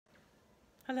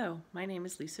Hello, my name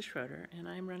is Lisa Schroder, and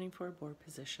I'm running for a board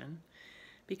position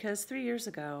because 3 years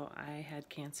ago I had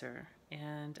cancer,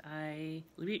 and I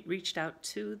reached out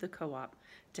to the co-op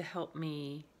to help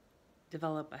me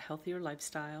develop a healthier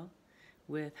lifestyle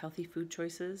with healthy food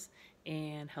choices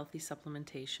and healthy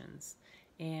supplementations.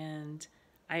 And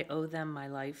I owe them my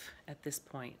life at this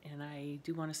point, and I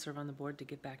do want to serve on the board to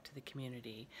give back to the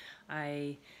community.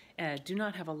 I do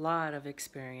not have a lot of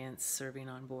experience serving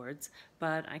on boards,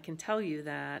 but I can tell you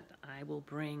that I will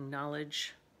bring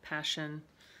knowledge, passion,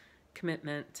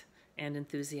 commitment, and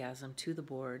enthusiasm to the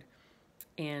board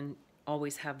and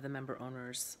always have the member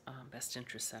owners' best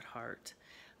interests at heart.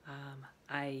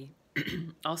 I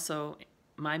also,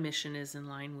 my mission is in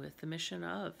line with the mission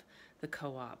of the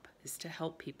co-op, is to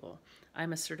help people.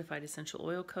 I'm a certified essential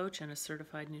oil coach and a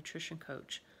certified nutrition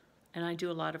coach, and I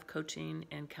do a lot of coaching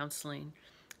and counseling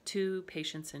to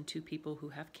patients and to people who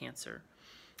have cancer.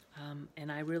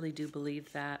 And I really do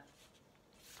believe that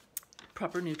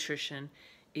proper nutrition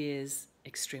is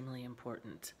extremely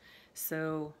important.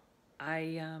 So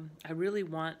I really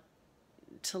want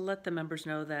to let the members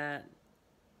know that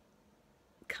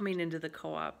coming into the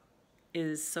co-op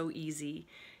is so easy,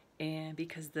 and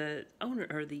because the owner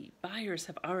or the buyers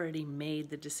have already made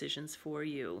the decisions for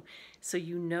you, so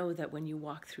you know that when you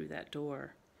walk through that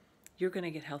door you're going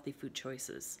to get healthy food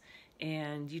choices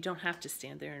and you don't have to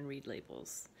stand there and read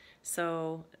labels.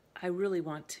 So I really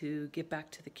want to give back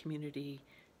to the community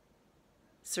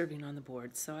serving on the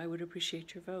board, so I would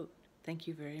appreciate your vote. Thank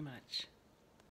you very much.